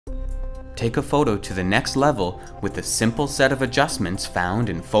take a photo to the next level with a simple set of adjustments found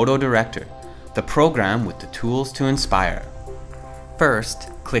in PhotoDirector, the program with the tools to inspire. First,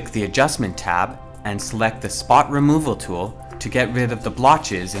 click the Adjustment tab and select the Spot Removal tool to get rid of the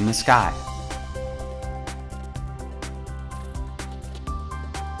blotches in the sky.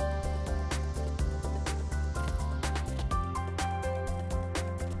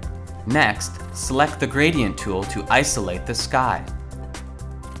 Next, select the Gradient tool to isolate the sky.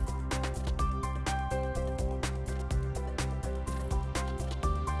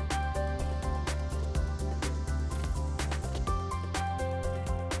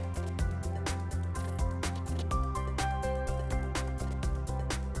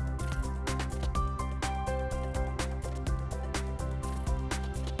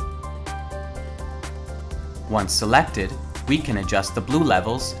 Once selected, we can adjust the blue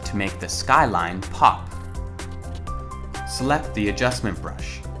levels to make the skyline pop. Select the adjustment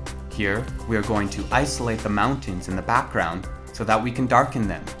brush. Here, we are going to isolate the mountains in the background so that we can darken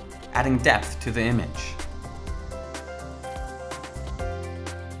them, adding depth to the image.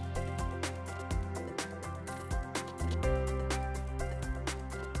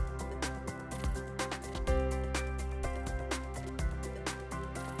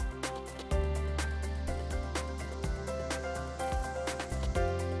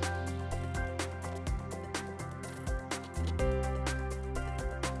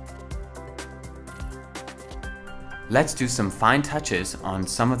 Let's do some fine touches on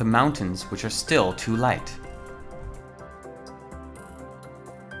some of the mountains which are still too light.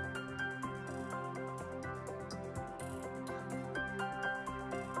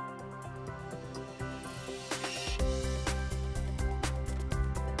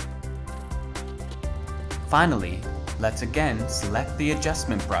 Finally, let's again select the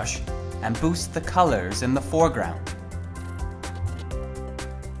adjustment brush and boost the colors in the foreground.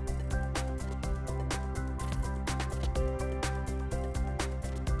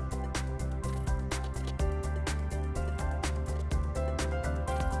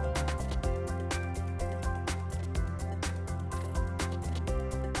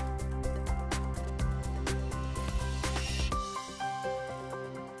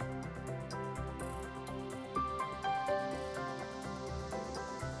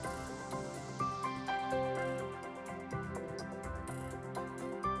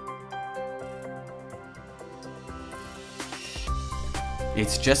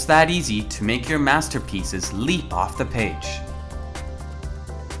 It's just that easy to make your masterpieces leap off the page.